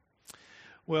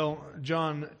Well,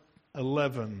 John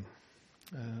 11,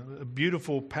 a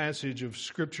beautiful passage of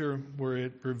Scripture where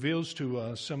it reveals to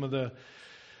us some of the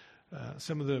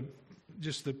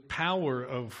just the power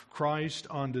of Christ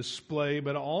on display,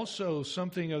 but also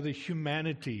something of the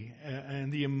humanity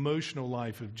and the emotional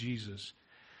life of Jesus.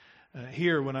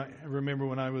 Here, when I remember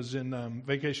when I was in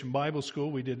Vacation Bible School,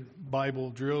 we did Bible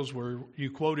drills where you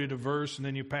quoted a verse and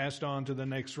then you passed on to the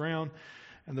next round.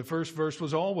 And the first verse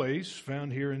was always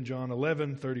found here in John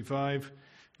 11:35.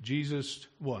 Jesus,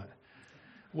 what?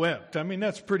 Wept. I mean,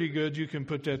 that's pretty good. You can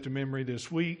put that to memory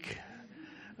this week.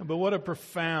 But what a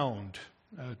profound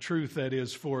truth that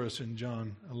is for us in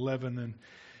John 11.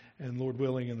 And Lord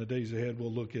willing, in the days ahead,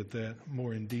 we'll look at that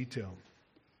more in detail.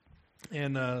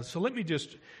 And so let me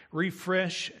just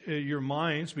refresh your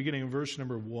minds, beginning in verse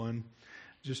number 1.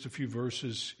 Just a few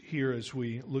verses here as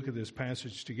we look at this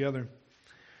passage together.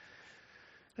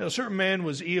 Now, a certain man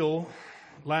was ill,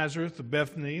 Lazarus of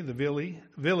Bethany, the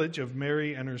village of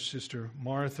Mary and her sister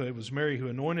Martha. It was Mary who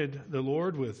anointed the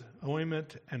Lord with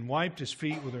ointment and wiped his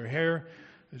feet with her hair.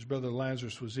 His brother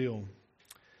Lazarus was ill.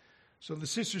 So the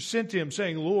sisters sent to him,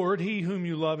 saying, Lord, he whom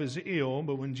you love is ill.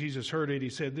 But when Jesus heard it, he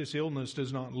said, this illness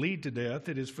does not lead to death.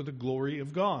 It is for the glory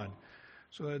of God,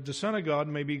 so that the Son of God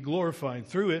may be glorified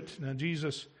through it. Now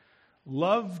Jesus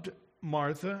loved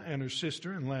Martha and her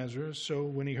sister and Lazarus. So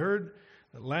when he heard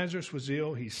that Lazarus was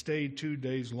ill, he stayed 2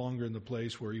 days longer in the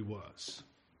place where he was.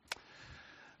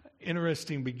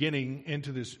 Interesting beginning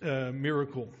into this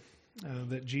miracle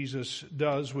that Jesus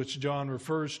does, which John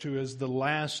refers to as the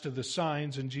last of the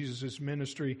signs in Jesus'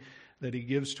 ministry that he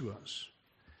gives to us.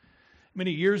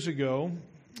 Many years ago,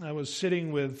 I was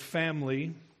sitting with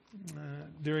family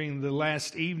during the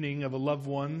last evening of a loved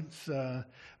one's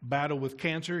battle with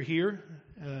cancer here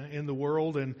in the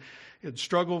world, and had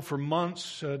struggled for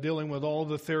months dealing with all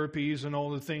the therapies and all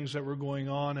the things that were going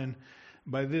on. And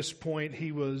by this point,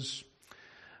 he was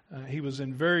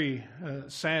in very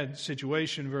sad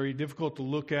situation, very difficult to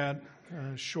look at,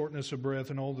 shortness of breath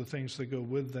and all the things that go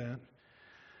with that.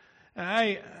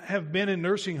 I have been in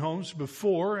nursing homes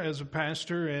before as a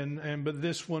pastor, but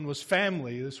this one was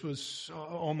family. This was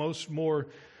almost more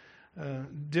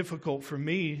difficult for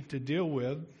me to deal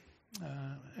with,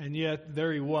 and yet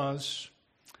there he was.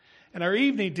 And our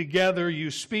evening together,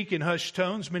 you speak in hushed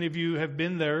tones. Many of you have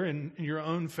been there in your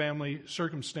own family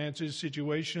circumstances,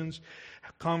 situations,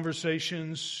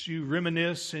 conversations. You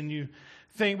reminisce and you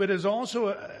think. But it's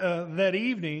also that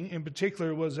evening in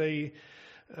particular was a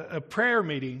prayer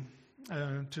meeting,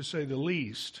 to say the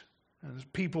least.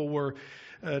 People were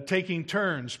taking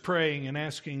turns praying and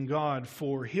asking God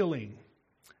for healing,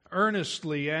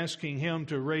 earnestly asking Him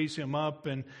to raise him up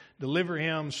and deliver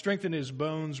him, strengthen his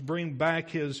bones, bring back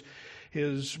his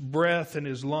breath and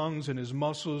his lungs and his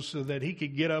muscles so that he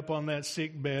could get up on that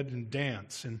sick bed and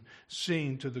dance and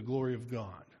sing to the glory of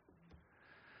God.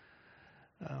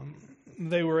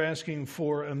 They were asking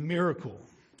for a miracle.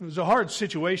 It was a hard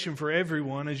situation for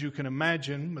everyone, as you can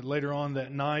imagine, but later on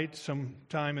that night,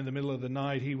 sometime in the middle of the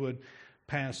night, he would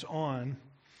pass on.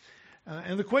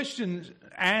 And the question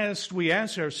we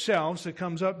ask ourselves that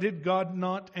comes up, did God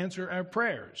not answer our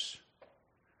prayers?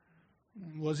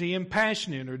 Was He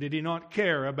impassionate, or did He not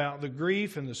care about the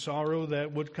grief and the sorrow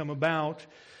that would come about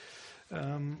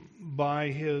by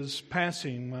his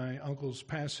passing, my uncle's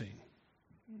passing?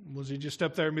 Was He just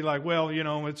up there and be like, well,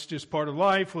 it's just part of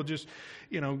life. We'll just,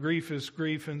 grief is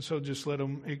grief, and so just let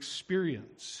them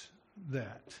experience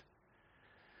that.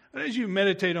 But as you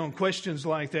meditate on questions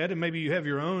like that, and maybe you have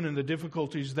your own and the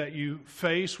difficulties that you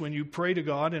face when you pray to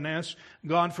God and ask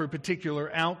God for a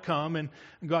particular outcome, and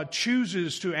God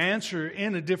chooses to answer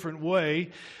in a different way,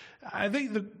 I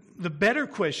think the better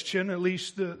question, at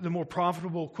least the more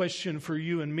profitable question for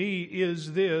you and me,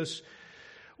 is this: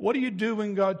 what do you do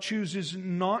when God chooses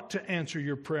not to answer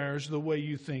your prayers the way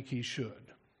you think He should?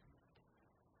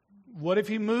 What if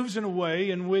He moves in a way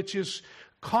in which is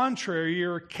contrary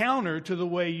or counter to the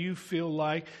way you feel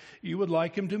like you would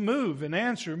like Him to move and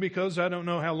answer? Because I don't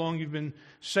know how long you've been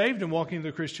saved and walking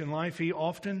the Christian life. He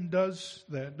often does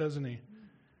that, doesn't He?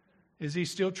 Is He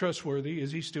still trustworthy?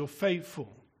 Is He still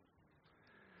faithful?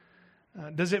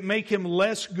 Does it make Him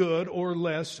less good or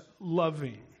less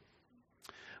loving?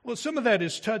 Well, some of that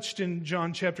is touched in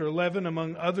John chapter 11,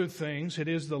 among other things. It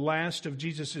is the last of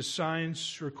Jesus'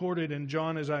 signs recorded in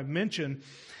John, as I've mentioned.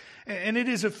 And it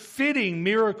is a fitting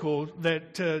miracle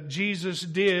that Jesus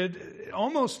did,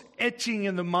 almost etching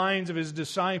in the minds of His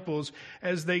disciples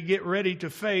as they get ready to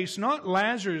face not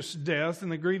Lazarus' death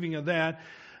and the grieving of that,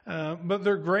 but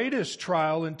their greatest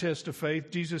trial and test of faith,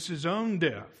 Jesus' own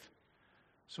death.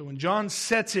 So when John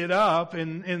sets it up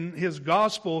in his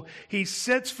gospel, he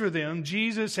sets for them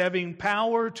Jesus having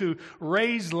power to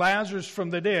raise Lazarus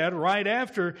from the dead right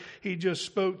after he just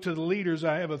spoke to the leaders,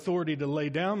 I have authority to lay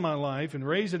down my life and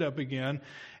raise it up again.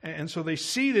 And so they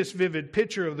see this vivid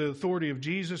picture of the authority of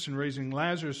Jesus in raising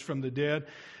Lazarus from the dead,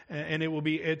 and it will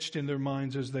be etched in their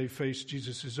minds as they face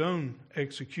Jesus' own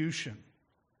execution.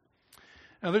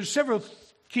 Now there's several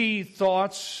key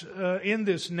thoughts in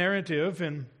this narrative,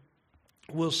 and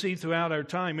we'll see throughout our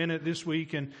time in it this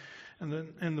week and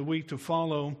the week to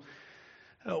follow.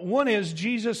 One is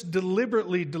Jesus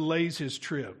deliberately delays his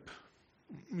trip.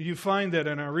 You find that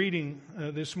in our reading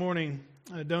this morning,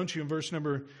 don't you? In verse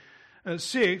number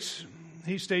 6,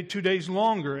 he stayed 2 days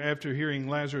longer after hearing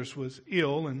Lazarus was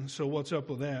ill, and so what's up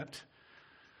with that?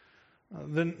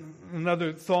 Then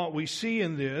another thought we see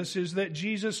in this is that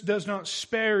Jesus does not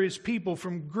spare his people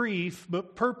from grief,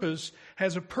 but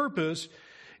has a purpose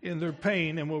in their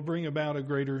pain and will bring about a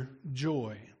greater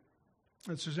joy.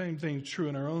 It's the same thing true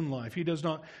in our own life. He does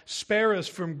not spare us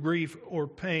from grief or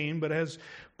pain, but has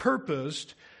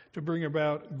purposed to bring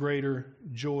about greater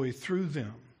joy through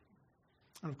them.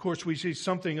 And of course, we see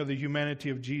something of the humanity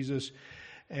of Jesus,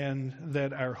 and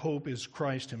that our hope is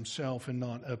Christ himself and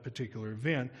not a particular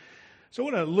event. So I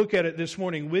want to look at it this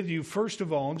morning with you, first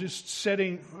of all, just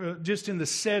in the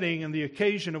setting and the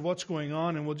occasion of what's going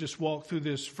on, and we'll just walk through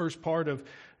this first part of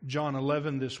John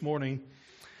 11 this morning.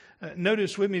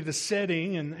 Notice with me the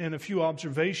setting and a few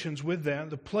observations with that.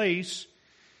 The place,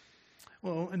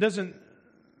 well, it doesn't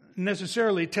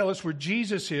necessarily tell us where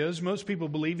Jesus is. Most people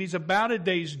believe he's about a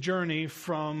day's journey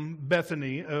from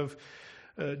Bethany of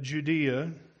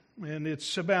Judea, and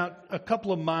it's about a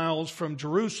couple of miles from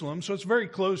Jerusalem, so it's very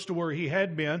close to where he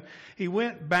had been. He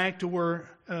went back to where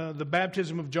the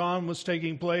baptism of John was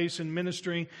taking place and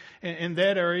ministering in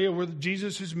that area where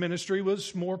Jesus' ministry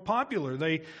was more popular.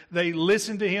 They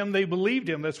listened to him, they believed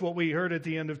him. That's what we heard at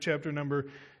the end of chapter number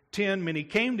 10. Many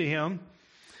came to him.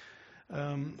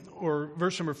 Or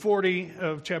verse number 40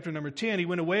 of chapter number 10, he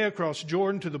went away across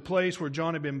Jordan to the place where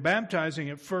John had been baptizing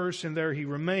at first, and there he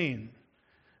remained.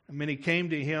 And many came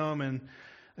to him, and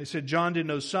they said John did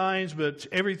no signs, but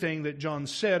everything that John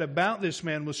said about this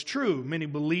man was true. Many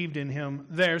believed in him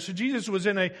there. So Jesus was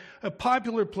in a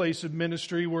popular place of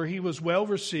ministry where he was well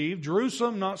received.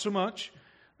 Jerusalem, not so much.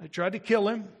 They tried to kill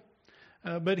him.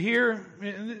 But here,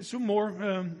 it's a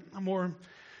more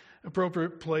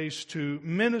appropriate place to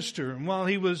minister. And while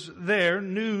he was there,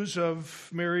 news of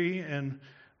Mary and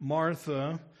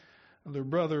Martha, their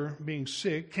brother, being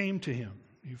sick, came to him.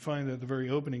 You find that at the very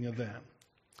opening of that.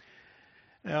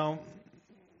 Now,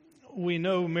 we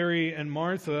know Mary and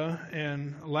Martha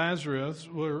and Lazarus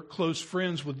were close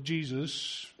friends with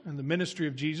Jesus and the ministry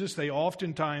of Jesus. They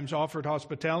oftentimes offered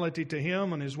hospitality to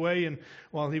him on his way and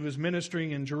while he was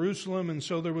ministering in Jerusalem. And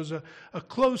so there was a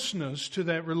closeness to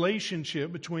that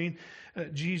relationship between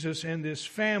Jesus and this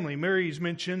family. Mary is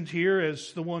mentioned here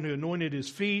as the one who anointed his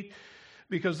feet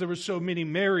because there were so many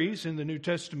Marys in the New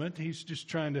Testament. He's just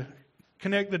trying to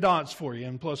connect the dots for you.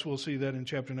 And plus we'll see that in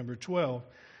chapter number 12.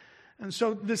 And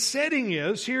so the setting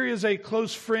is, here is a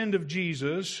close friend of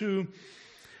Jesus who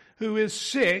is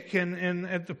sick and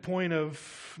at the point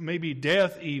of maybe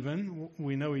death even.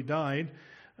 We know he died.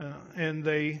 And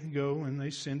they go and they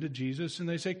send to Jesus and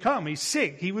they say, come, he's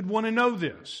sick. He would want to know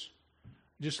this.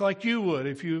 Just like you would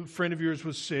if a friend of yours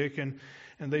was sick and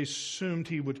they assumed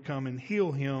he would come and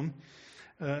heal him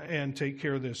and take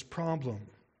care of this problem.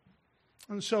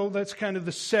 And so that's kind of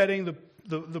the setting,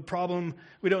 the problem.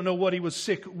 We don't know what he was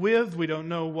sick with. We don't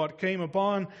know what came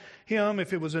upon him.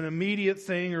 If it was an immediate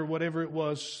thing or whatever it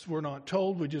was, we're not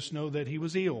told. We just know that he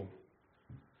was ill.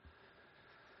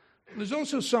 There's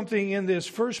also something in this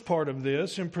first part of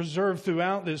this and preserved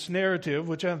throughout this narrative,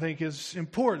 which I think is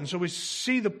important. So we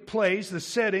see the place, the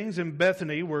settings in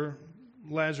Bethany where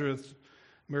Lazarus,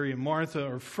 Mary, and Martha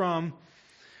are from.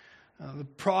 The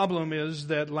problem is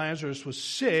that Lazarus was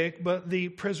sick, but the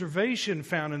preservation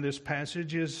found in this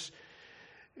passage is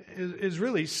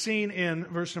really seen in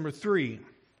verse number 3.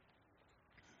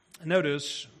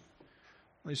 Notice,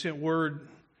 they sent word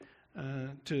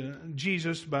to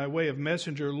Jesus by way of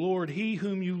messenger, Lord, he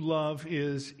whom you love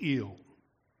is ill.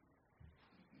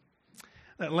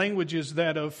 That language is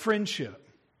that of friendship.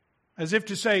 As if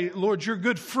to say, Lord, your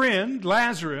good friend,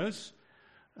 Lazarus,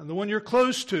 the one you're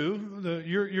close to,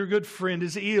 your good friend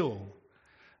is ill.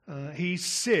 He's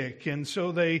sick. And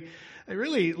so they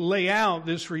really lay out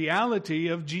this reality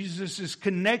of Jesus'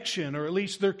 connection, or at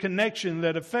least their connection,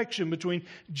 that affection between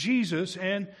Jesus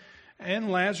and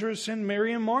Lazarus and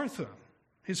Mary and Martha.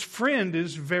 His friend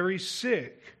is very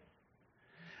sick.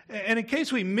 And in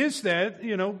case we miss that,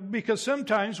 because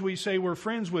sometimes we say we're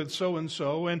friends with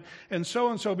so-and-so, and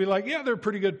so-and-so be like, yeah, they're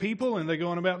pretty good people, and they go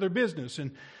on about their business.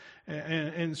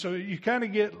 And so you kind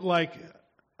of get like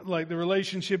the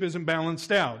relationship isn't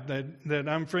balanced out, that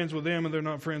I'm friends with them and they're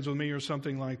not friends with me or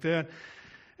something like that.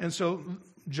 And so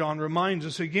John reminds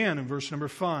us again in verse number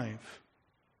 5.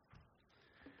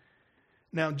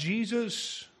 Now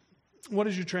Jesus, what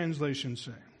does your translation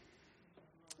say?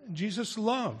 Jesus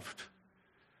loved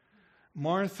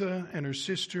Martha and her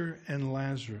sister and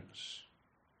Lazarus.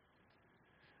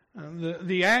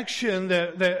 The action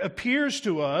that appears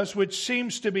to us, which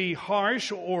seems to be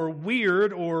harsh or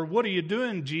weird, or what are you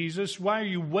doing, Jesus? Why are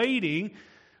you waiting?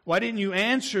 Why didn't you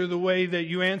answer the way that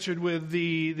you answered with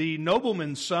the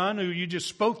nobleman's son, who you just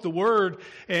spoke the word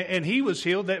and he was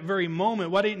healed that very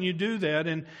moment? Why didn't you do that?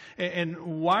 And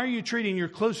why are you treating your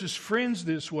closest friends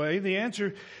this way? The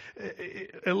answer,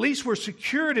 at least we're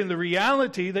secured in the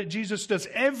reality that Jesus does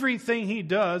everything he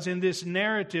does in this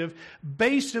narrative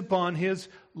based upon his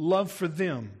love for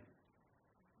them.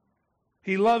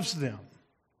 He loves them.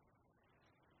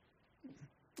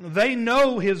 They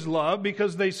know his love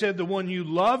because they said the one you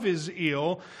love is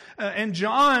ill. And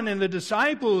John and the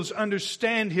disciples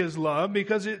understand his love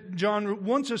because John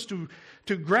wants us to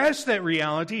grasp that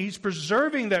reality. He's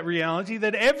preserving that reality,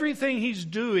 that everything he's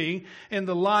doing in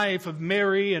the life of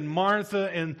Mary and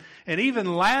Martha and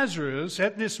even Lazarus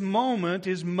at this moment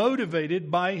is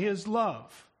motivated by his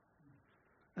love.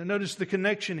 And notice the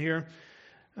connection here.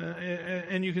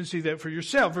 And you can see that for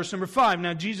yourself. Verse number 5.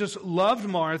 Now Jesus loved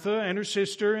Martha and her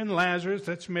sister and Lazarus.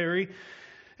 That's Mary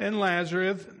and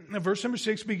Lazarus. Now verse number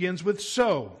 6 begins with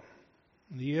so.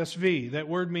 The ESV. That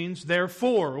word means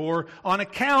therefore, or on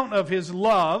account of his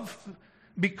love.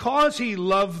 Because he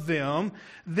loved them,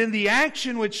 then the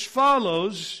action which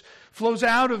flows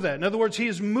out of that. In other words, he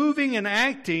is moving and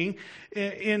acting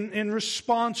in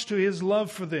response to his love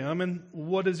for them. And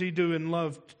what does he do in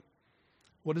love?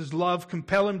 What does love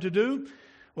compel him to do?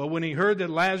 Well, when he heard that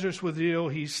Lazarus was ill,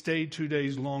 he stayed 2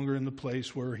 days longer in the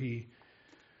place where he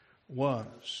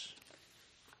was.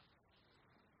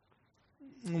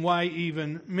 Why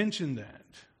even mention that?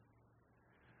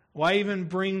 Why even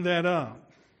bring that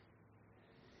up?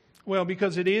 Well,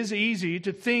 because it is easy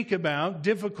to think about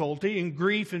difficulty and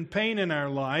grief and pain in our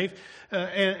life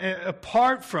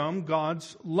apart from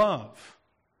God's love.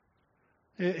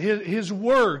 His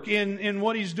work in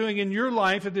what he's doing in your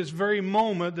life at this very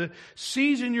moment, the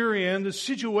season you're in, the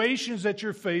situations that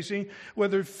you're facing,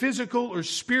 whether physical or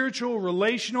spiritual,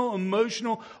 relational,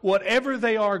 emotional, whatever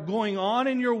they are going on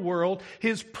in your world,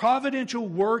 his providential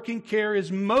work and care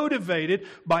is motivated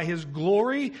by his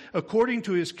glory, according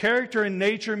to his character and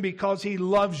nature, and because he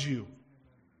loves you.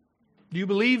 Do you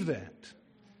believe that?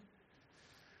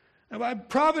 Now, by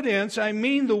providence, I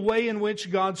mean the way in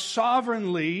which God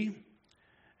sovereignly,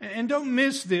 and don't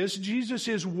miss this, Jesus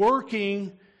is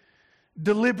working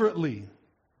deliberately.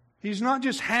 He's not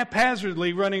just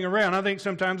haphazardly running around. I think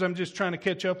sometimes I'm just trying to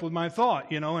catch up with my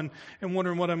thought, and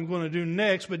wondering what I'm going to do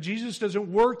next. But Jesus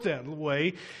doesn't work that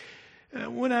way.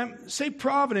 When I say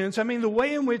providence, I mean the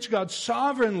way in which God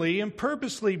sovereignly and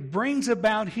purposely brings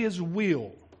about his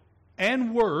will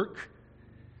and work,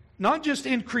 not just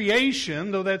in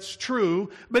creation, though that's true,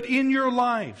 but in your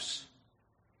lives.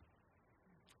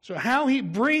 So how he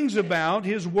brings about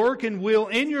his work and will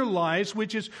in your lives,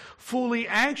 which is fully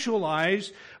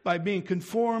actualized by being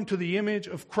conformed to the image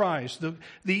of Christ.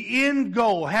 The end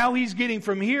goal, how he's getting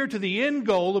from here to the end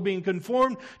goal of being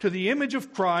conformed to the image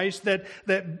of Christ,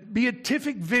 that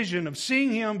beatific vision of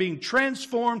seeing him, being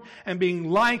transformed and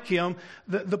being like him.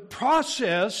 The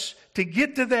process to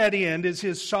get to that end is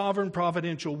his sovereign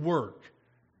providential work.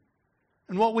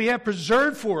 And what we have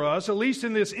preserved for us, at least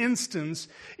in this instance,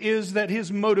 is that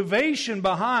his motivation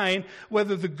behind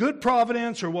whether the good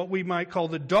providence or what we might call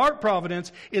the dark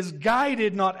providence is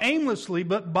guided not aimlessly,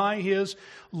 but by his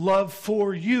love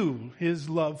for you, his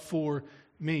love for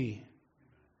me.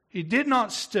 He did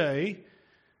not stay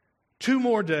 2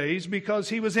 more days because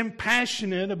he was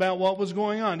impassionate about what was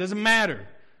going on. It doesn't matter.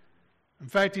 In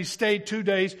fact, he stayed 2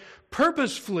 days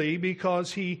purposefully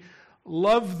because he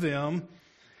loved them.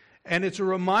 And it's a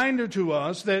reminder to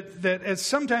us that as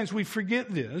sometimes we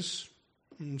forget this,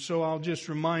 and so I'll just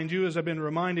remind you, as I've been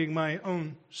reminding my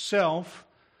own self,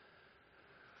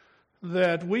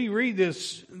 that we read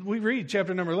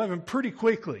chapter number 11 pretty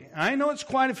quickly. I know it's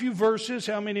quite a few verses.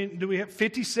 How many do we have?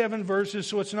 57 verses,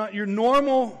 so it's not your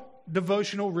normal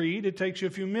devotional read. It takes you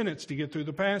a few minutes to get through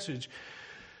the passage.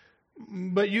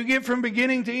 But you get from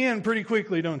beginning to end pretty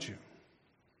quickly, don't you?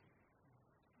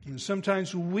 And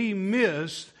sometimes we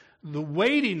miss the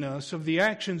weightiness of the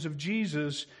actions of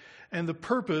Jesus and the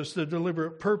purpose, the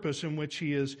deliberate purpose in which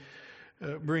He is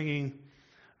bringing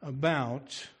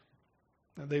about.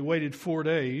 They waited 4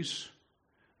 days.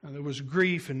 There was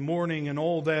grief and mourning and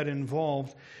all that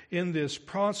involved in this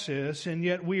process, and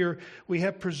yet we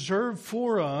have preserved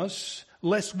for us,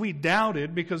 lest we doubt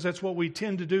it, because that's what we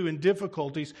tend to do in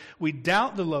difficulties. We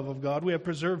doubt the love of God. We have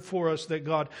preserved for us that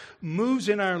God moves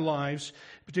in our lives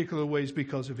in particular ways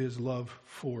because of His love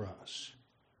for us.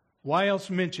 Why else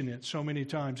mention it so many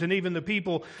times? And even the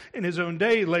people in His own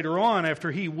day later on, after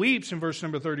He weeps in verse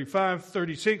number 35,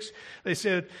 36, they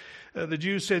said, the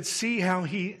Jews said, see how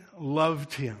He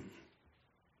loved him.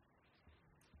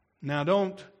 Now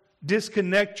don't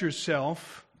disconnect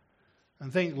yourself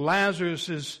and think Lazarus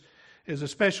is a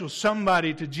special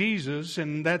somebody to Jesus,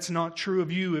 and that's not true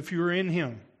of you if you're in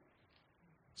Him.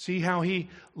 See how He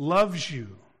loves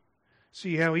you.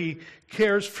 See how He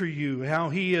cares for you, how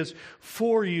He is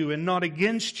for you and not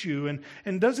against you.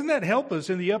 And doesn't that help us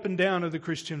in the up and down of the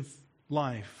Christian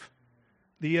life?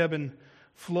 The ebb and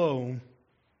flow.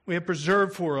 We have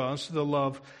preserved for us the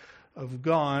love of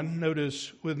God.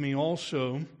 Notice with me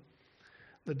also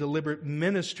the deliberate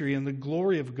ministry and the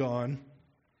glory of God.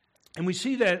 And we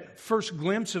see that first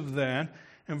glimpse of that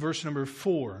in verse number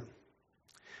 4.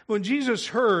 When Jesus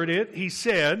heard it, He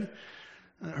said,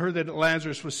 heard that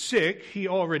Lazarus was sick. He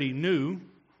already knew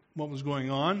what was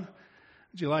going on.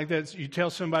 Do you like that? You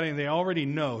tell somebody and they already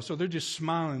know. So they're just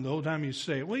smiling the whole time you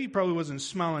say it. Well, He probably wasn't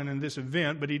smiling in this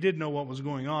event, but He did know what was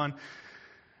going on.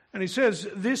 And He says,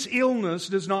 this illness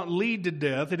does not lead to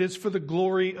death. It is for the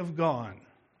glory of God,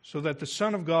 so that the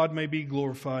Son of God may be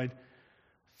glorified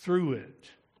through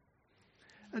it.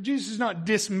 Now, Jesus is not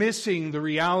dismissing the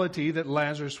reality that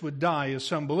Lazarus would die, as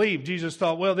some believe. Jesus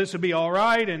thought, well, this will be all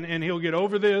right, and he'll get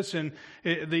over this, and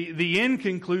the end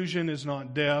conclusion is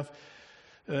not death.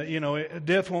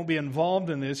 Death won't be involved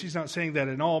in this. He's not saying that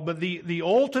at all. But the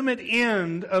ultimate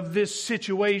end of this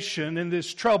situation and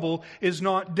this trouble is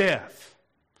not death.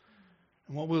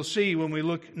 And what we'll see when we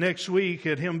look next week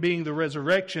at Him being the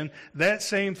resurrection, that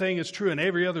same thing is true in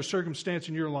every other circumstance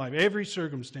in your life. Every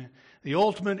circumstance. The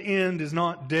ultimate end is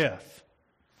not death.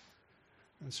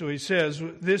 And so He says,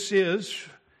 this is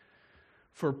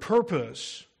for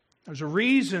purpose. There's a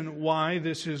reason why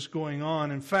this is going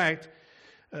on. In fact,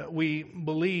 we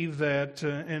believe that,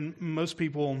 and most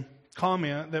people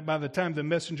comment, that by the time the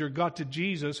messenger got to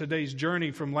Jesus, a day's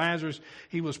journey from Lazarus,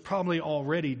 he was probably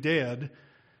already dead.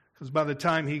 Because by the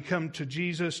time he come to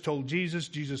Jesus, told Jesus,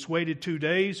 Jesus waited 2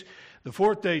 days. The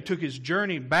fourth day took his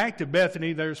journey back to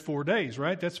Bethany. There's 4 days,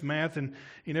 right? That's math, and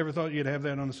you never thought you'd have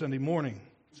that on a Sunday morning.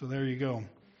 So there you go.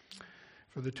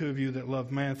 For the two of you that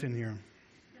love math in here.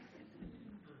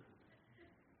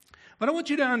 But I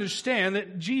want you to understand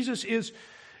that Jesus is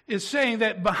saying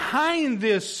that behind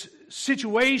this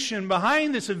situation,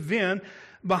 behind this event,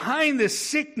 behind this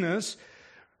sickness,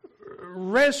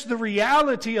 rests the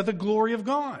reality of the glory of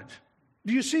God.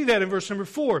 Do you see that in verse number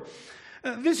 4?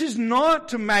 This is not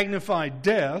to magnify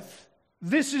death.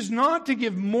 This is not to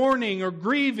give mourning or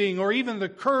grieving or even the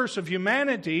curse of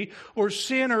humanity or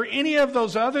sin or any of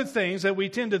those other things that we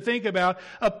tend to think about,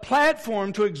 a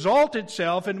platform to exalt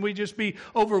itself and we just be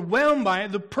overwhelmed by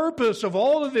it. The purpose of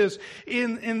all of this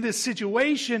in this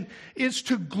situation is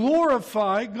to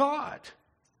glorify God.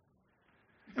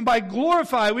 And by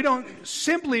glorify, we don't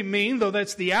simply mean, though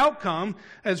that's the outcome,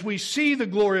 as we see the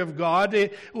glory of God,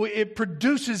 it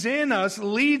produces in us,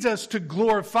 leads us to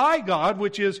glorify God,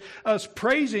 which is us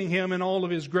praising Him in all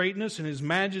of His greatness and His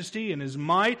majesty and His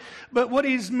might. But what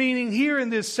He's meaning here in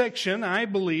this section, I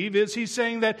believe, is He's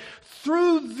saying that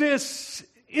through this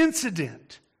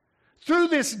incident, through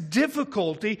this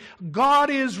difficulty, God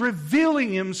is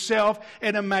revealing Himself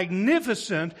in a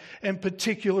magnificent and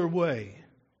particular way.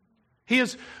 He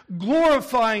is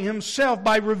glorifying Himself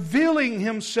by revealing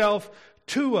Himself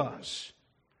to us.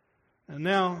 And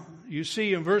now you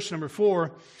see in verse number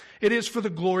 4, it is for the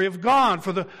glory of God,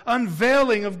 for the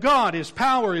unveiling of God, His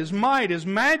power, His might, His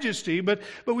majesty. But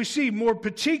we see more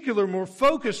particular, more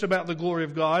focused about the glory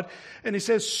of God. And He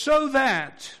says, so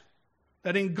that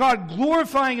in God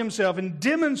glorifying Himself and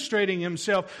demonstrating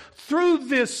Himself through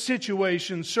this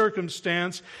situation,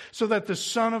 circumstance, so that the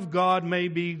Son of God may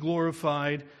be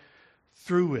glorified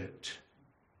through it.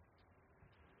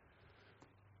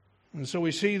 And so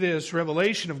we see this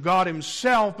revelation of God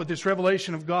Himself, but this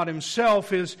revelation of God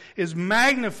Himself is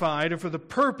magnified for the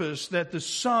purpose that the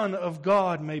Son of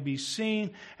God may be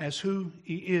seen as who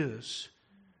He is.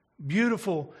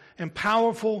 Beautiful and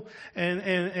powerful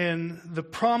and the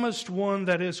promised one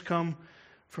that has come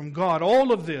from God.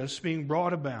 All of this being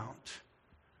brought about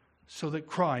so that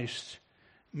Christ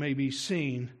may be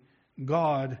seen,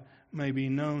 God may be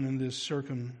known in this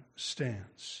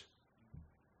circumstance.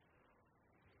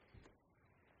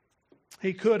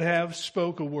 He could have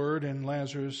spoke a word and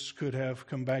Lazarus could have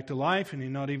come back to life and he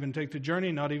not even take the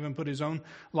journey, not even put his own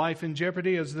life in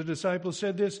jeopardy as the disciples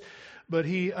said this. But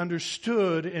he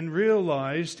understood and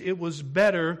realized it was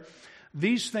better.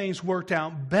 These things worked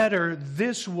out better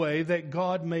this way that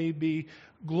God may be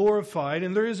glorified.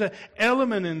 And there is an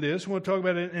element in this, we'll talk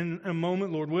about it in a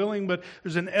moment, Lord willing, but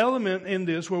there's an element in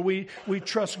this where we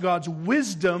trust God's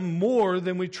wisdom more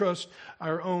than we trust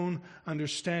our own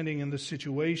understanding in the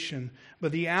situation.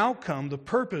 But the outcome, the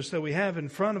purpose that we have in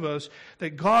front of us,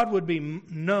 that God would be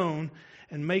known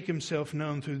and make himself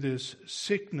known through this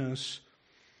sickness,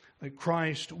 that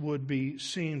Christ would be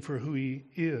seen for who he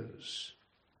is.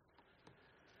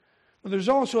 But there's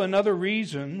also another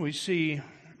reason we see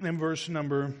in verse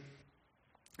number,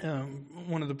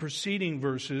 one of the preceding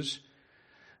verses,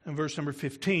 in verse number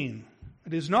 15.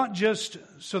 It is not just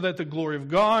so that the glory of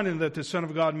God and that the Son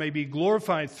of God may be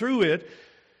glorified through it,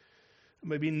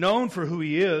 may be known for who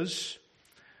he is.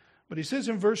 But he says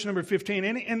in verse number 15,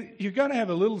 and you've got to have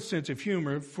a little sense of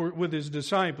humor with his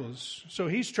disciples. So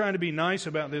he's trying to be nice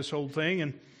about this whole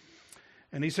thing.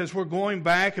 And he says, we're going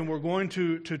back and we're going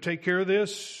to take care of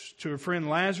this to a friend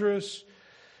Lazarus.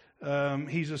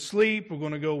 He's asleep. We're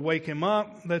going to go wake him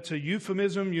up. That's a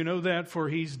euphemism, you know that, for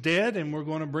he's dead and we're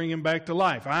going to bring him back to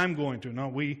life. I'm going to.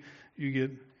 No, you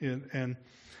get it.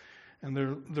 And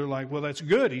they're like, well, that's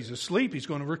good. He's asleep. He's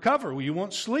going to recover. Well, you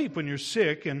won't sleep when you're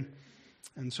sick. And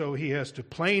so he has to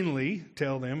plainly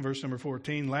tell them, verse number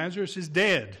 14, Lazarus is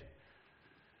dead.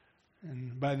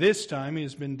 And by this time, he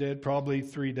has been dead probably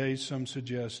 3 days, some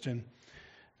suggest. And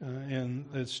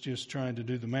that's just trying to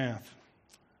do the math.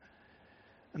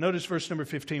 Notice verse number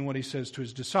 15, what he says to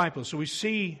his disciples. So we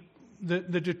see the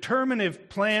determinative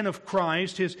plan of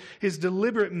Christ, his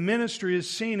deliberate ministry is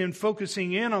seen in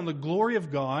focusing in on the glory of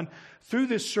God through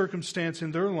this circumstance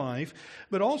in their life.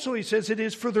 But also he says it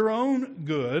is for their own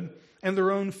good and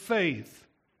their own faith.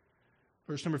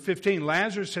 Verse number 15,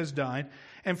 Lazarus has died,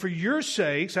 and for your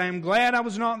sakes I am glad I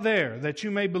was not there, that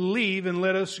you may believe and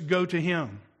let us go to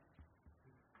him.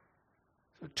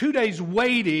 2 days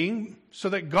waiting so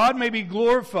that God may be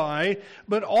glorified,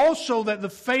 but also that the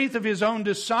faith of his own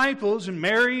disciples and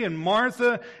Mary and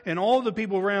Martha and all the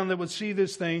people around that would see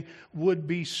this thing would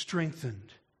be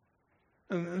strengthened.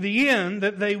 The end,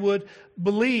 that they would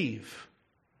believe.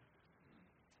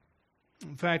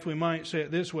 In fact, we might say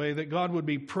it this way, that God would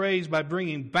be praised by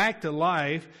bringing back to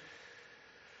life.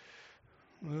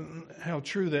 How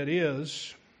true that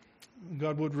is.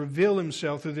 God would reveal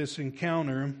himself through this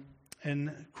encounter,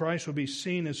 and Christ will be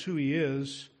seen as who he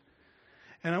is.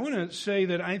 And I want to say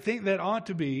that I think that ought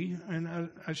to be, and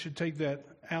I should take that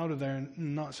out of there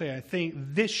and not say I think,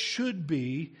 this should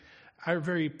be our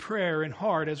very prayer and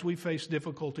heart as we face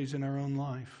difficulties in our own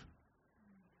life.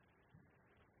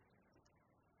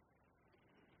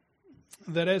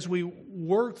 That as we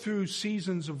work through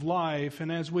seasons of life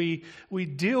and as we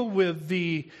deal with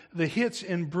the hits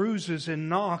and bruises and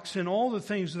knocks and all the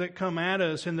things that come at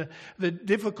us and the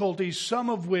difficulties,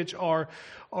 some of which are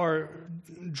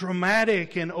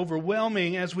dramatic and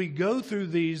overwhelming, as we go through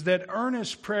these, that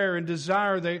earnest prayer and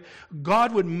desire that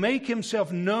God would make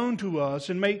himself known to us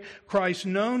and make Christ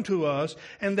known to us,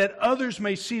 and that others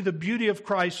may see the beauty of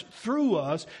Christ through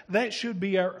us, that should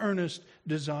be our earnest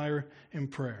desire in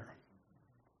prayer.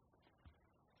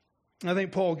 I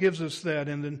think Paul gives us that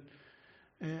in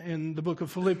the book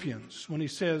of Philippians when he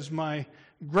says, my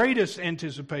greatest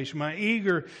anticipation,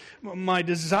 my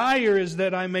desire is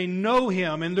that I may know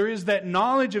him. And there is that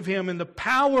knowledge of him and the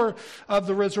power of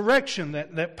the resurrection,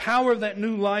 that power of that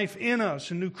new life in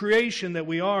us, a new creation that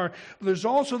we are. But there's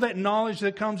also that knowledge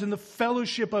that comes in the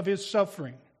fellowship of his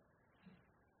suffering.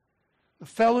 The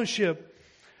fellowship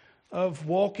of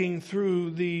walking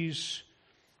through these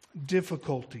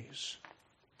difficulties.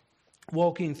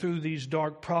 Walking through these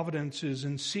dark providences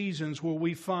and seasons where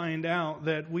we find out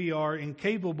that we are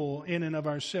incapable in and of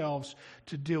ourselves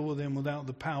to deal with them without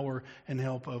the power and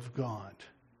help of God.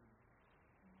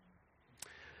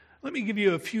 Let me give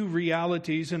you a few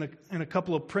realities and a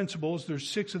couple of principles. There's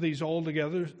 6 of these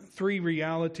altogether. 3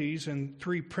 realities and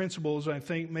 3 principles I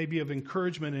think may be of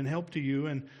encouragement and help to you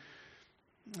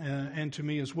and to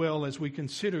me as well as we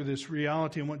consider this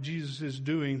reality and what Jesus is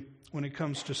doing when it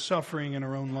comes to suffering in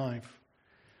our own life.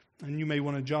 And you may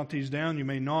want to jot these down, you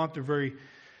may not. They're very,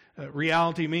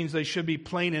 reality means they should be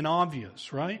plain and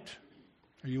obvious, right?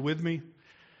 Are you with me?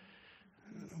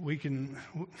 We can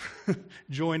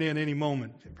join in any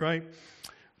moment, right?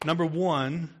 Number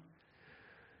 1,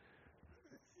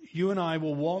 you and I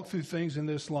will walk through things in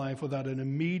this life without an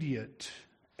immediate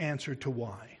answer to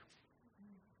why.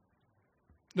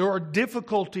 There are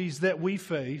difficulties that we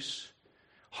face,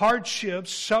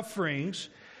 hardships, sufferings,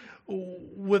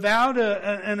 without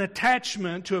an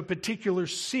attachment to a particular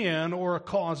sin or a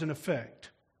cause and effect.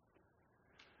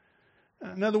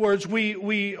 In other words,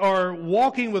 we are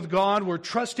walking with God, we're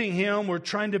trusting Him, we're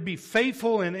trying to be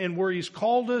faithful in where He's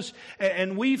called us,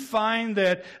 and we find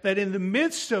that in the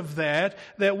midst of that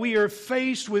we are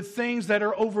faced with things that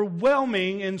are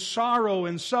overwhelming in sorrow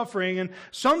and suffering, and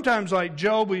sometimes like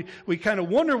Job, we kind of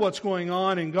wonder what's going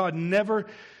on, and God never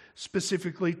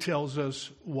specifically tells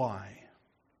us why.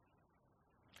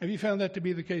 Have you found that to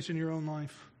be the case in your own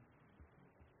life?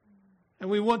 And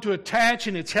we want to attach,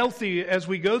 and it's healthy as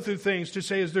we go through things to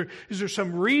say, is there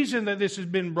some reason that this has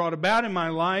been brought about in my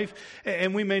life?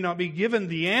 And we may not be given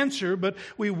the answer, but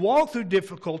we walk through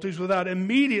difficulties without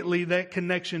immediately that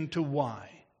connection to why.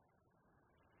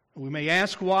 We may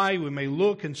ask why, we may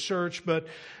look and search, but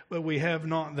we have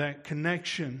not that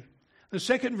connection. The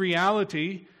second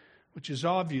reality, which is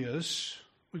obvious,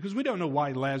 because we don't know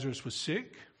why Lazarus was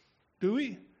sick, do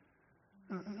we?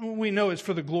 We know it's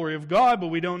for the glory of God, but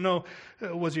we don't know,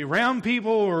 was he around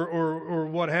people or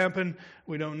what happened?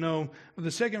 We don't know. But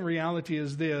the second reality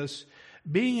is this: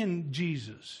 being in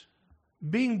Jesus,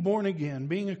 being born again,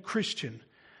 being a Christian,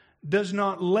 does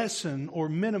not lessen or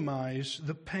minimize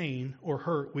the pain or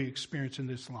hurt we experience in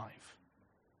this life.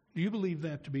 Do you believe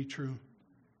that to be true?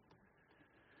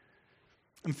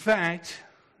 In fact,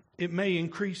 it may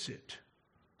increase it.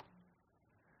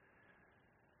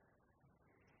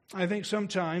 I think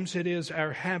sometimes it is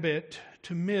our habit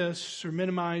to miss or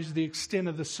minimize the extent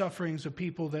of the sufferings of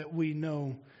people that we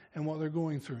know and what they're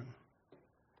going through.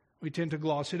 We tend to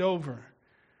gloss it over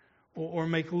or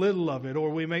make little of it,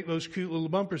 or we make those cute little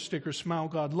bumper stickers, "Smile,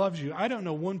 God loves you." I don't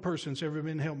know one person that's ever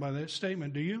been helped by that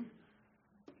statement. Do you?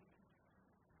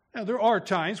 Now, there are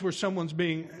times where someone's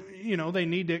being, they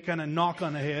need that kind of knock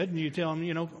on the head, and you tell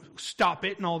them, stop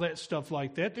it and all that stuff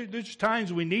like that. There's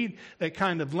times we need that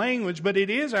kind of language, but it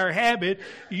is our habit,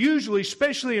 usually,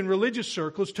 especially in religious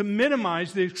circles, to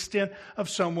minimize the extent of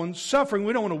someone's suffering.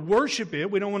 We don't want to worship it.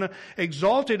 We don't want to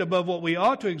exalt it above what we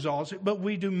ought to exalt it, but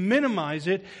we do minimize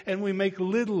it, and we make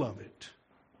little of it.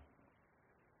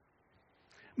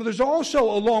 But there's also,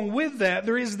 along with that,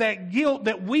 there is that guilt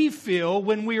that we feel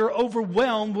when we are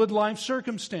overwhelmed with life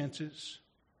circumstances.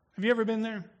 Have you ever been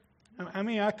there? I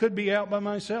mean, I could be out by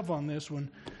myself on this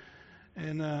one.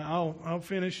 And I'll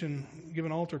finish and give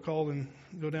an altar call and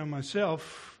go down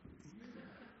myself,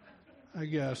 I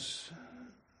guess.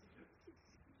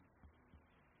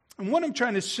 And what I'm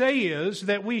trying to say is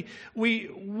that we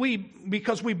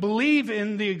because we believe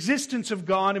in the existence of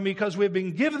God, and because we've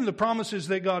been given the promises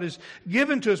that God has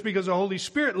given to us because the Holy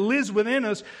Spirit lives within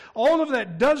us, all of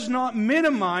that does not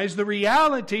minimize the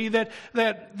reality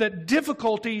that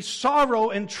difficulty, sorrow,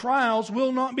 and trials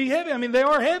will not be heavy. I mean, they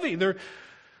are heavy. They're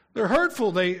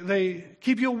hurtful. They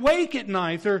keep you awake at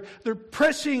night. They're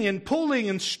pressing and pulling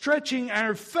and stretching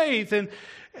our faith. And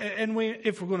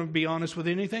if we're going to be honest with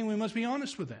anything, we must be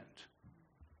honest with that.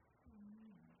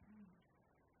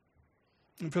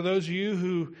 And for those of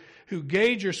you who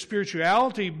gauge your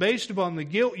spirituality based upon the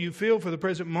guilt you feel for the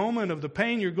present moment of the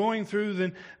pain you're going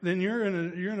through, then you're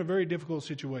in a very difficult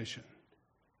situation.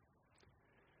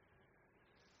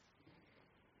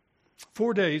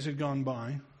 4 days had gone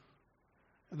by.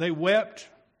 They wept.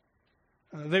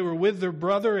 They were with their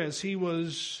brother as he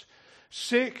was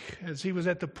sick, as he was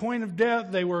at the point of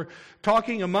death. They were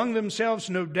talking among themselves,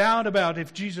 no doubt, about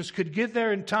if Jesus could get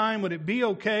there in time, would it be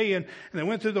okay? And they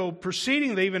went through the whole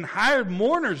proceeding. They even hired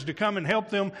mourners to come and help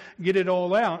them get it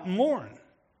all out and mourn.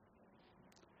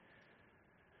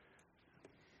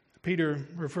 Peter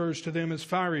refers to them as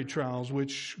fiery trials,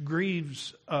 which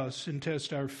grieves us and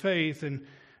tests our faith, and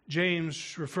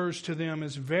James refers to them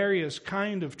as various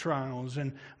kind of trials,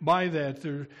 and by that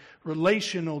there are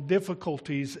relational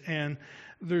difficulties, and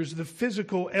there's the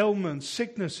physical ailments,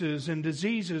 sicknesses, and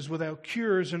diseases without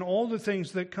cures, and all the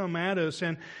things that come at us.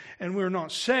 And we're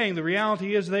not saying, the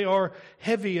reality is they are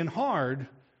heavy and hard.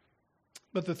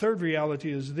 But the third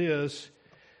reality is this: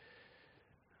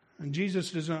 and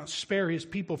Jesus does not spare His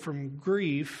people from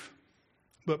grief,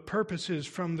 but purposes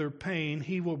from their pain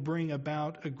He will bring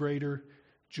about a greater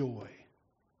joy.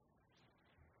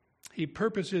 He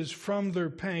purposes from their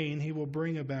pain He will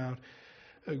bring about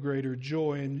a greater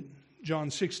joy. In John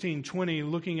 16:20,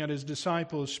 looking at His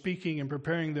disciples, speaking and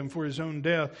preparing them for His own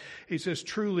death, He says,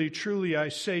 "Truly, truly, I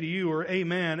say to you," or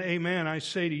 "Amen, amen, I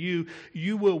say to you,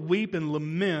 you will weep and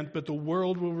lament, but the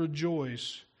world will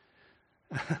rejoice."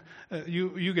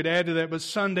 You could add to that, but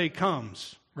Sunday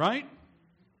comes, right?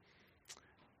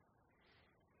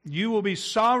 You will be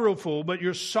sorrowful, but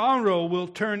your sorrow will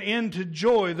turn into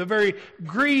joy. The very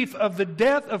grief of the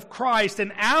death of Christ,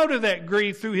 and out of that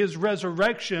grief through His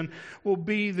resurrection will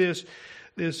be this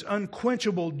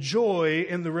unquenchable joy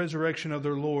in the resurrection of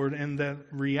their Lord and that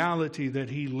reality that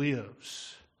He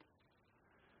lives.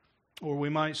 Or we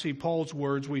might see Paul's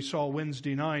words we saw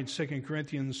Wednesday night, 2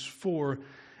 Corinthians 4.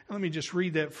 Let me just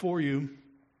read that for you.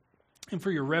 And for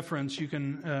your reference, you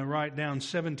can write down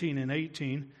 17 and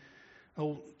 18. The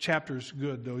whole chapter's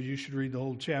good, though. You should read the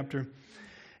whole chapter.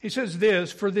 He says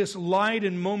this, "For this light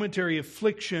and momentary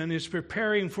affliction is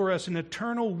preparing for us an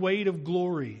eternal weight of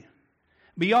glory,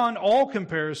 beyond all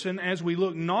comparison, as we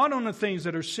look not on the things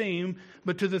that are seen,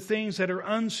 but to the things that are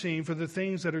unseen. For the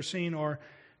things that are seen are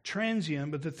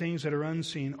transient, but the things that are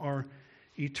unseen are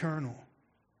eternal."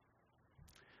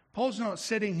 Paul's not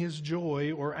setting his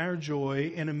joy or our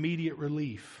joy in immediate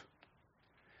relief.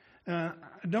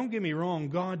 Don't get me wrong,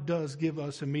 God does give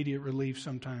us immediate relief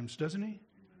sometimes, doesn't He?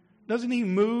 Doesn't He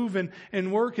move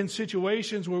and work in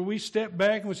situations where we step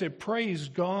back and we say, praise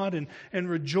God and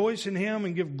rejoice in Him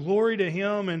and give glory to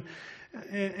Him?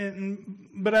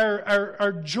 But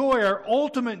our joy, our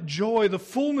ultimate joy, the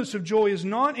fullness of joy is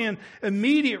not in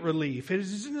immediate relief. It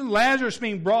isn't in Lazarus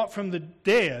being brought from the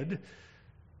dead,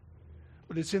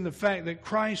 but it's in the fact that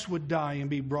Christ would die and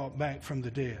be brought back from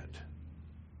the dead.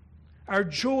 Our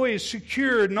joy is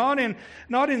secured not in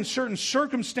certain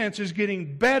circumstances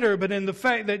getting better, but in the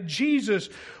fact that Jesus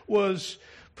was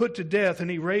put to death and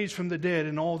He raised from the dead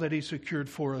and all that He secured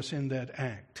for us in that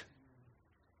act.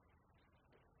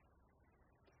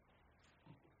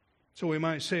 So we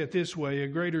might say it this way, a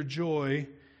greater joy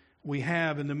we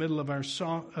have in the middle of our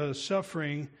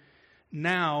suffering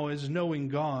now is knowing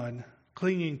God,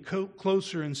 clinging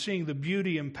closer and seeing the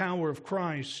beauty and power of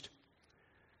Christ.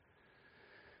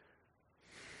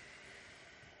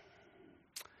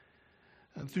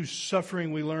 And through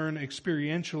suffering, we learn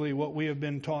experientially what we have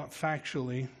been taught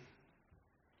factually.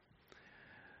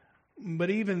 But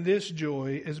even this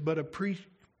joy is but a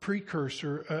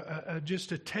precursor,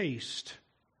 just a taste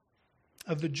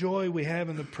of the joy we have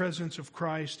in the presence of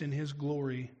Christ in His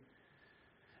glory.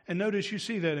 And notice you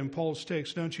see that in Paul's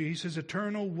text, don't you? He says,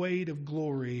 eternal weight of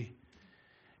glory.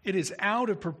 It is out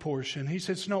of proportion. He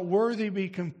says it's not worthy to be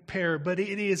compared, but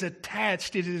it is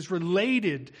attached, it is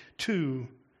related to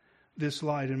this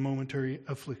light and momentary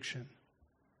affliction.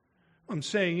 What I'm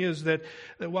saying is that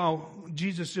while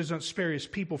Jesus does not spare His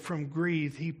people from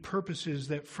grief, He purposes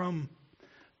that from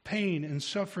pain and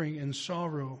suffering and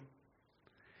sorrow,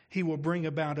 He will bring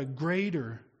about a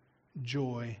greater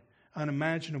joy,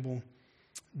 unimaginable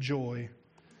joy,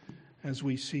 as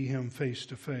we see Him face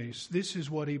to face. This is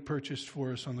what He purchased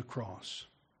for us on the cross.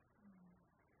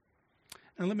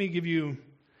 And let me give you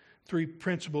 3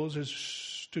 principles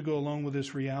as to go along with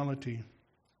this reality.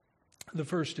 The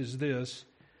first is this.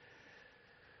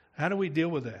 How do we deal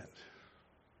with that?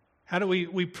 How do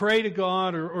we pray to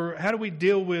God, or how do we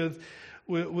deal with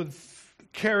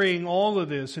carrying all of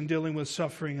this and dealing with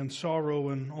suffering and sorrow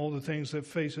and all the things that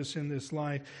face us in this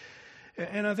life?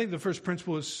 And I think the first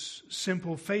principle is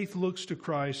simple. Faith looks to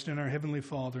Christ and our Heavenly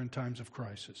Father in times of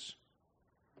crisis.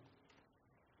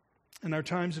 In our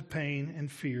times of pain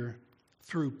and fear,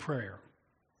 through prayer.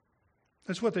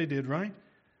 That's what they did, right?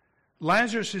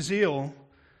 Lazarus is ill,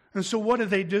 and so what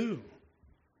do?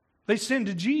 They send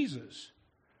to Jesus.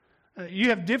 You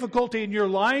have difficulty in your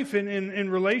life, in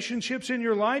relationships in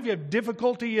your life. You have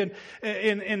difficulty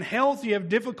in health. You have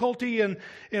difficulty in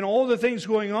all the things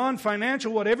going on,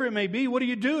 financial, whatever it may be. What do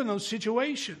you do in those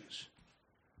situations?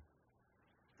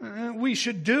 We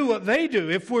should do what they do.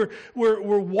 If we're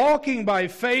walking by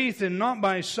faith and not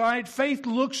by sight, faith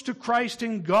looks to Christ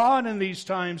and God in these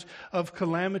times of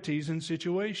calamities and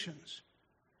situations.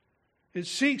 It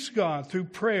seeks God through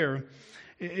prayer.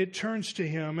 It turns to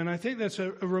Him. And I think that's a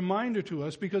reminder to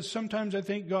us, because sometimes I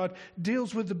think God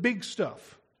deals with the big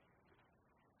stuff.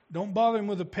 Don't bother Him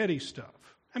with the petty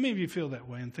stuff. How many of you feel that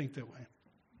way and think that way?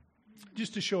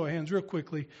 Just a show of hands real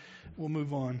quickly. We'll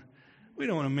move on. We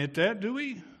don't want to admit that, do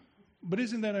we? But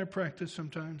isn't that our practice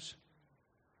sometimes?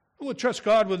 We'll trust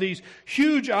God with these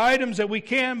huge items that we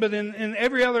can, but in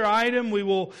every other item we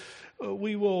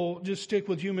will just stick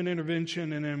with human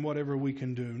intervention and in whatever we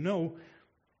can do. No,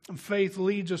 faith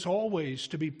leads us always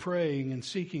to be praying and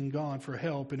seeking God for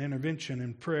help and intervention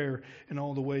and prayer in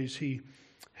all the ways He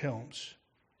helps.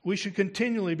 We should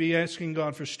continually be asking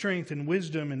God for strength and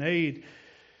wisdom and aid.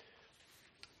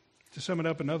 To sum it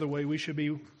up another way, we should be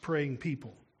praying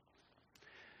people.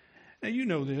 Now you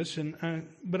know this,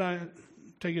 but I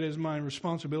take it as my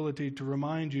responsibility to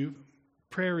remind you,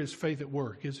 prayer is faith at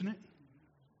work, isn't it?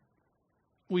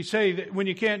 We say that when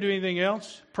you can't do anything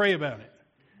else, pray about it.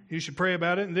 You should pray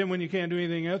about it, and then when you can't do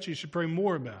anything else, you should pray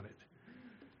more about it.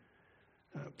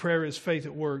 Prayer is faith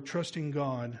at work, trusting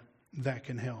God that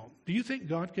can help. Do you think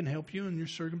God can help you in your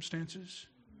circumstances?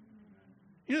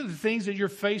 You know, the things that you're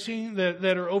facing that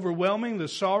are overwhelming, the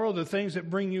sorrow, the things that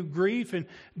bring you grief and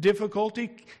difficulty,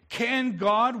 can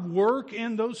God work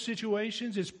in those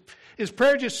situations? Is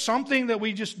prayer just something that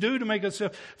we just do to make us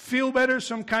feel better,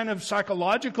 some kind of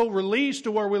psychological release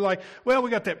to where we're like, well,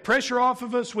 we got that pressure off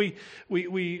of us, we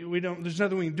don't, there's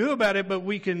nothing we can do about it, but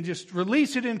we can just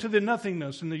release it into the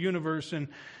nothingness in the universe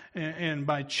and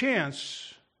by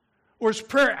chance? Or is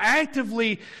prayer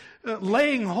actively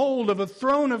laying hold of a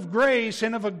throne of grace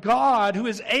and of a God who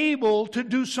is able to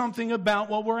do something about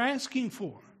what we're asking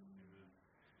for?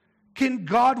 Can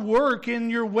God work in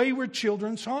your wayward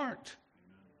children's heart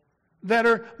that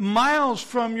are miles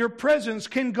from your presence?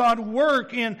 Can God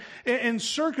work in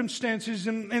circumstances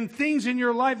and things in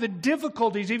your life, the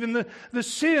difficulties, even the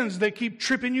sins that keep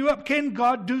tripping you up? Can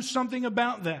God do something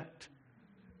about that?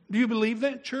 Do you believe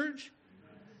that, church?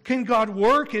 Can God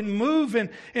work and move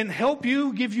and help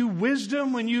you, give you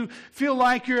wisdom when you feel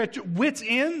like you're at your wit's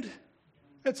end?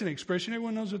 That's an expression.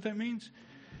 Everyone knows what that means.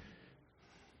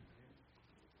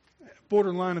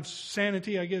 Borderline of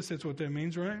sanity, I guess that's what that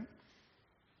means, right?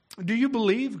 Do you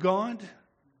believe God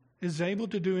is able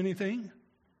to do anything?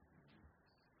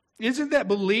 Isn't that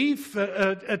belief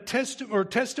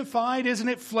testified? Isn't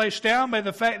it fleshed out by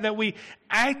the fact that we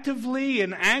actively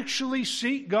and actually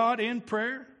seek God in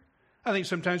prayer? I think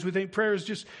sometimes we think prayer is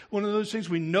just one of those things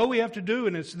we know we have to do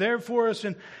and it's there for us,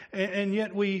 and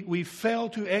yet we fail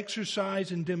to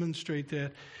exercise and demonstrate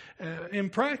that in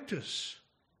practice.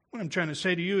 What I'm trying to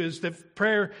say to you is that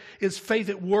prayer is faith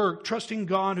at work, trusting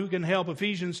God who can help.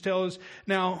 Ephesians tells us,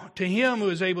 now to Him who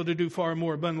is able to do far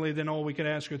more abundantly than all we could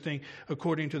ask or think,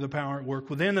 according to the power at work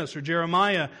within us. Or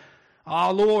Jeremiah,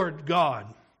 Lord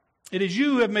God, it is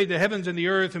you who have made the heavens and the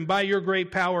earth, and by your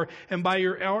great power and by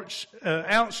your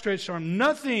outstretched arm,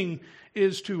 nothing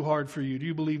is too hard for you. Do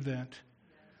you believe that?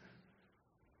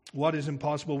 What is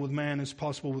impossible with man is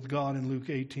possible with God in Luke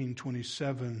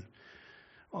 18:27.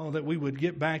 Oh, that we would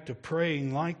get back to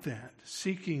praying like that,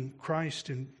 seeking Christ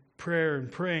in prayer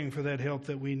and praying for that help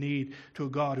that we need to a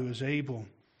God who is able.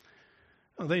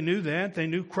 Oh, they knew that. They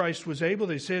knew Christ was able.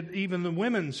 They said, even the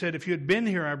women said, if you had been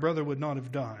here, our brother would not have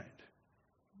died.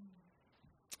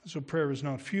 So prayer is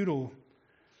not futile.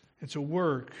 It's a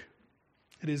work.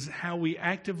 It is how we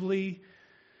actively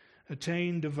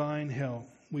attain divine help.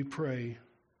 We pray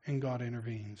and God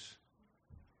intervenes.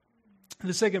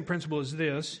 The second principle is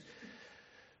this.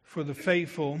 For the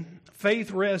faithful,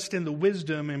 faith rests in the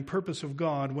wisdom and purpose of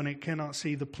God when it cannot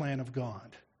see the plan of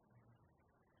God.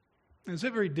 Is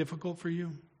that very difficult for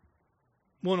you?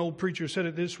 One old preacher said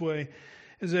it this way.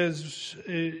 It says,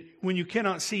 when you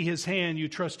cannot see His hand, you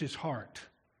trust His heart.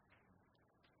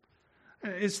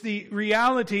 It's the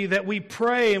reality that we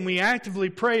pray and we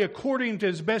actively pray according to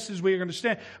as best as we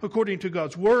understand, according to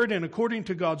God's Word and according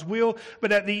to God's will.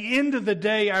 But at the end of the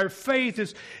day, our faith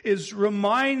is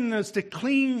reminding us to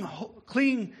cling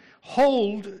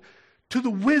hold to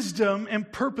the wisdom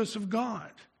and purpose of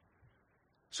God.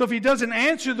 So if He doesn't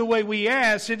answer the way we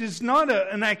ask, it is not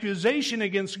an accusation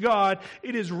against God.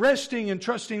 It is resting and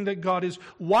trusting that God is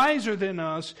wiser than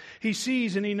us. He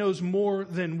sees and He knows more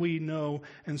than we know.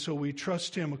 And so we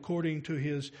trust Him according to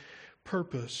His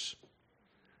purpose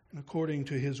and according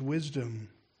to His wisdom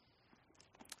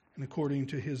and according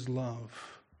to His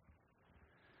love.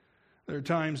 There are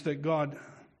times that God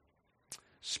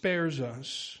spares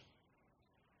us.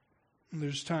 And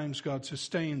there's times God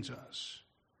sustains us.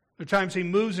 There are times He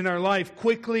moves in our life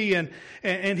quickly and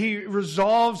He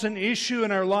resolves an issue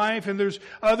in our life. And there's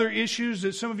other issues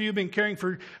that some of you have been carrying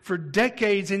for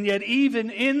decades. And yet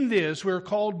even in this, we're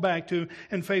called back to,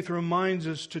 and faith reminds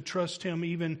us to trust Him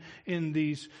even in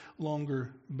these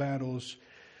longer battles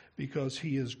because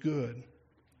He is good.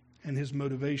 And His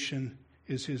motivation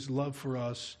is His love for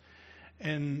us.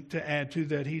 And to add to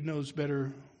that, He knows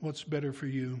better what's better for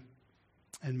you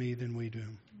and me than we do.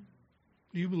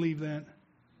 Do you believe that?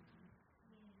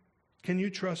 Can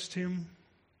you trust Him?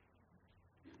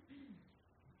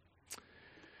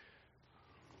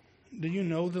 Do you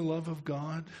know the love of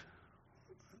God?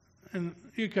 And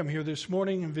you come here this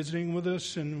morning and visiting with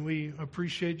us, and we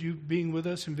appreciate you being with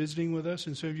us and visiting with us.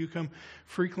 And so you come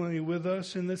frequently with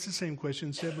us, and that's the same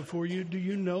question said before you. Do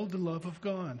you know the love of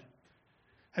God?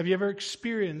 Have you ever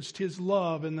experienced His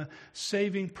love and the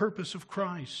saving purpose of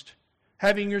Christ?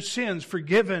 having your sins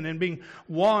forgiven and being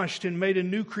washed and made a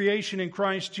new creation in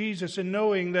Christ Jesus, and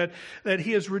knowing that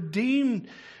He has redeemed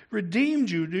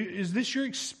you. Is this your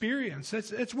experience?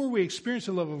 That's where we experience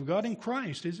the love of God in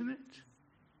Christ, isn't it?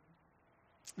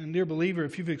 And dear believer,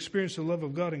 if you've experienced the love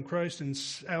of God in Christ and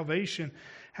salvation,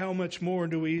 how much more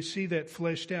do we see that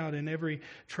fleshed out in every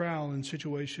trial and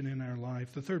situation in our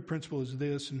life? The third principle is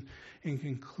this, and in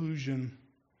conclusion,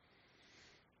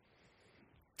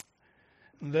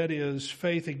 that is,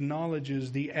 faith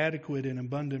acknowledges the adequate and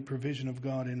abundant provision of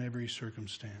God in every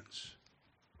circumstance.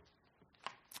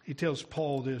 He tells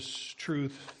Paul this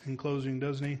truth in closing,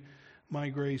 doesn't he? My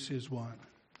grace is what?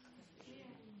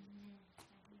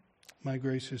 My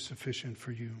grace is sufficient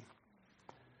for you.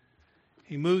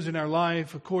 He moves in our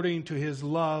life according to His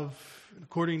love,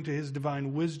 according to His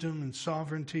divine wisdom and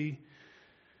sovereignty.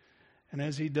 And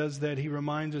as He does that, He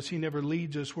reminds us He never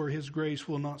leads us where His grace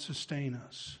will not sustain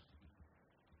us.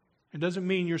 It doesn't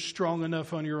mean you're strong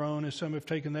enough on your own, as some have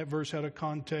taken that verse out of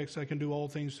context. I can do all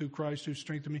things through Christ who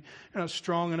strengthens me. You're not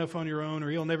strong enough on your own, or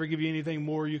He'll never give you anything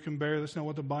more you can bear. That's not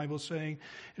what the Bible's saying.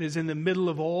 It is in the middle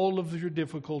of all of your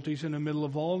difficulties, in the middle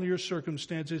of all your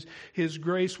circumstances, His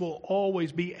grace will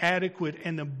always be adequate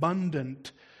and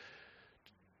abundant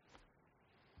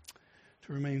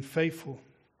to remain faithful,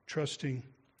 trusting,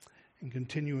 and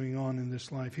continuing on in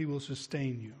this life. He will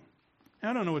sustain you.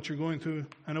 I don't know what you're going through.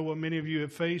 I know what many of you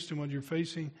have faced and what you're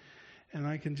facing. And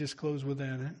I can just close with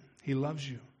that. He loves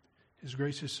you. His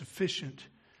grace is sufficient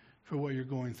for what you're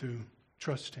going through.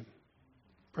 Trust Him.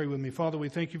 Pray with me. Father, we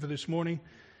thank You for this morning,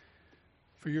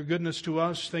 for Your goodness to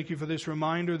us. Thank You for this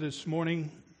reminder this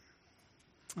morning,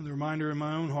 and the reminder in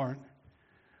my own heart.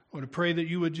 Lord, I pray that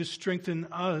You would just strengthen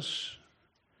us,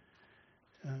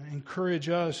 encourage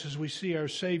us as we see our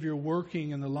Savior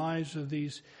working in the lives of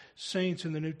these saints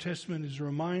in the New Testament as a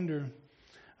reminder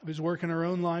of His work in our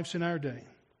own lives in our day.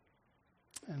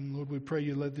 And Lord, we pray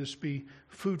You let this be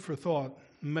food for thought,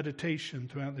 meditation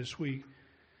throughout this week.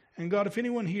 And God, if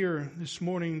anyone here this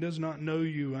morning does not know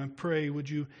You, I pray, would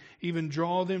You even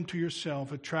draw them to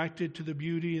Yourself, attracted to the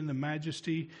beauty and the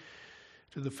majesty,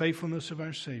 to the faithfulness of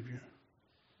our Savior.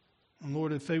 And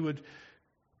Lord, if they would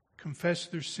confess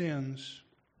their sins,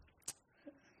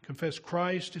 confess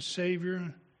Christ as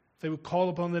Savior, if they would call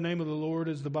upon the name of the Lord,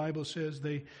 as the Bible says,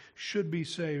 they should be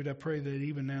saved. I pray that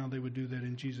even now they would do that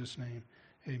in Jesus' name.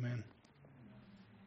 Amen.